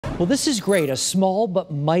Well, this is great. A small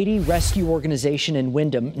but mighty rescue organization in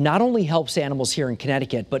Windham not only helps animals here in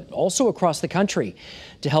Connecticut, but also across the country.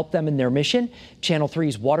 To help them in their mission, Channel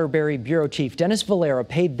 3's Waterbury Bureau Chief Dennis Valera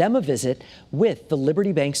paid them a visit with the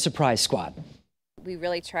Liberty Bank Surprise Squad. We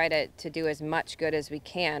really try to do as much good as we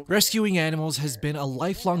can. Rescuing animals has been a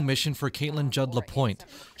lifelong mission for Caitlin Judd LaPointe.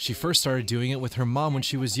 She first started doing it with her mom when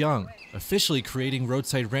she was young, officially creating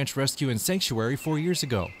Roadside Ranch Rescue and Sanctuary 4 years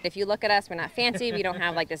ago. If you look at us, we're not fancy. We don't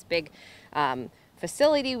have like this big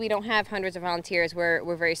facility. We don't have hundreds of volunteers.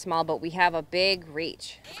 We're very small, but we have a big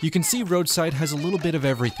reach. You can see Roadside has a little bit of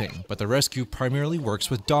everything, but the rescue primarily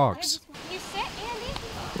works with dogs. You sit,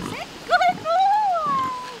 Andy. Sit. Good boy.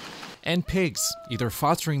 And pigs, either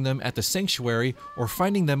fostering them at the sanctuary or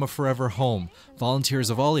finding them a forever home. Volunteers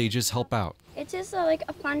of all ages help out. It's just like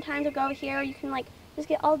a fun time to go here. You can like just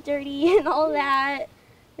get all dirty and all that.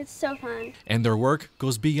 It's so fun. And their work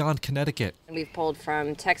goes beyond Connecticut. We've pulled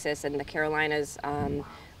from Texas and the Carolinas.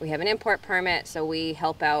 We have an import permit, so we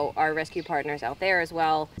help out our rescue partners out there as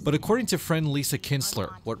well. But according to friend Lisa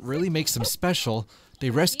Kinsler, what really makes them special, they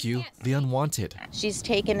rescue the unwanted. She's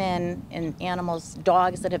taken in animals,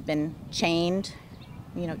 dogs that have been chained,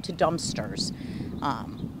 to dumpsters,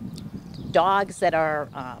 dogs that are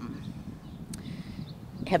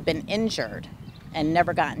have been injured and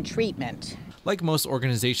never gotten treatment. Like most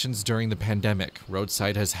organizations during the pandemic,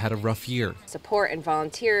 Roadside has had a rough year. Support and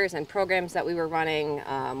volunteers and programs that we were running,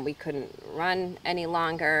 we couldn't run any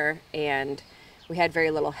longer, and we had very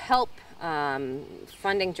little help.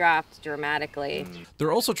 Funding dropped dramatically.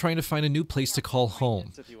 They're also trying to find a new place to call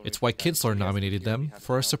home. It's why Kinsler nominated them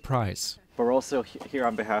for a surprise. But we're also here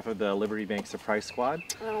on behalf of the Liberty Bank Surprise Squad.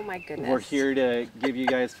 Oh my goodness. We're here to give you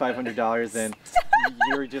guys $500, and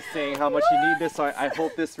you were just saying how much you need this, so I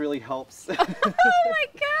hope this really helps. Oh my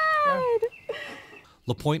God!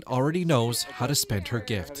 LaPointe already knows how to spend her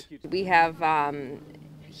gift. We have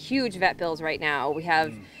huge vet bills right now. We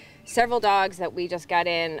have several dogs that we just got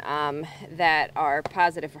in that are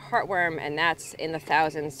positive for heartworm, and that's in the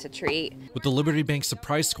thousands to treat. With the Liberty Bank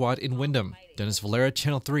Surprise Squad in Windham, Dennis Valera,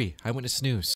 Channel 3 Eyewitness News.